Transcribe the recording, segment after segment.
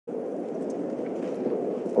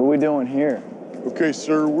What are we doing here? Okay,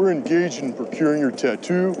 sir, we're engaged in procuring your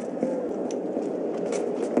tattoo.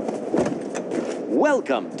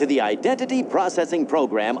 Welcome to the Identity Processing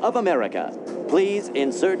Program of America. Please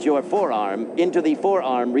insert your forearm into the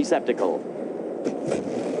forearm receptacle.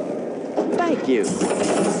 Thank you.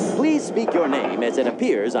 Please speak your name as it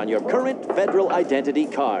appears on your current federal identity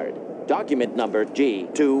card. Document number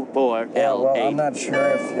G24L8. Yeah, well, I'm not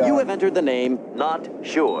sure if... You have entered the name not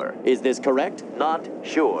sure. Is this correct? Not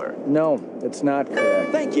sure. No, it's not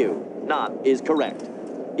correct. Thank you. Not is correct.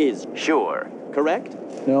 Is sure correct?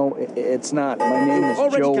 No, it's not. My name is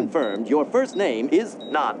Already Joe. confirmed. Your first name is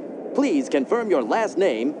not. Please confirm your last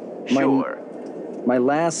name. Sure. My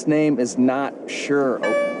last name is not sure.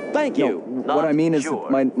 Oh, Thank you. No, what I mean is sure.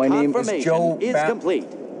 my name is Joe. Confirmation is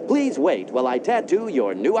complete. Please wait while I tattoo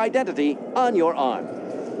your new identity on your arm.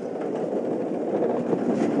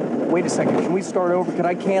 Wait a second. Can we start over? Can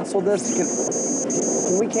I cancel this?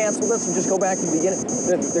 Can we cancel this and just go back to the beginning?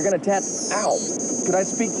 They're going to Ow. Could I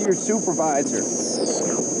speak to your supervisor?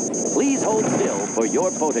 Please hold still for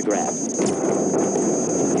your photograph.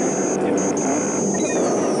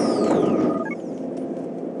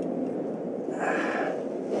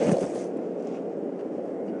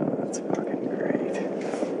 Oh, that's fucking great.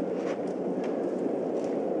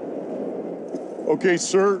 Okay,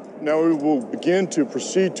 sir, now we will begin to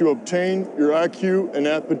proceed to obtain your IQ and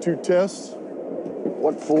aptitude tests.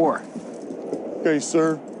 What for? Okay,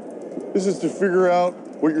 sir, this is to figure out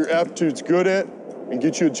what your aptitude's good at and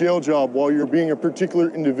get you a jail job while you're being a particular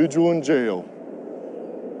individual in jail.